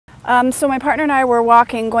So my partner and I were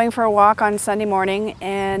going for a walk on Sunday morning,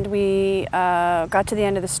 and we got to the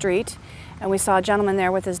end of the street, and we saw a gentleman there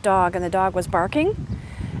with his dog, and the dog was barking.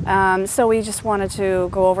 So we just wanted to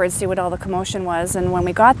go over and see what all the commotion was, and when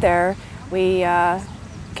we got there, we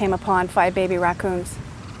came upon 5 baby raccoons.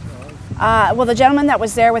 Well, the gentleman that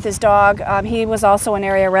was there with his dog, he was also an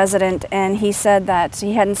area resident, and he said that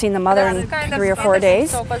he hadn't seen the mother in 3 or 4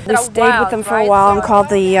 days. We stayed with them for a while and called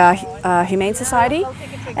the Humane Society,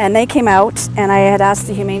 and they came out, and I had asked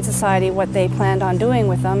the Humane Society what they planned on doing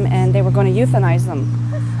with them, and they were going to euthanize them.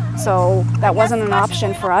 So that wasn't an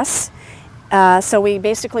option for us. So we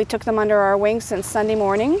basically took them under our wing since Sunday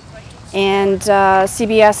morning. And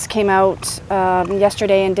CBS came out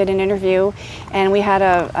yesterday and did an interview, and we had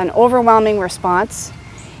an overwhelming response.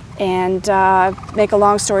 And make a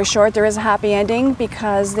long story short, there is a happy ending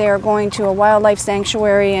because they are going to a wildlife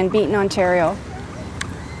sanctuary in Beeton, Ontario.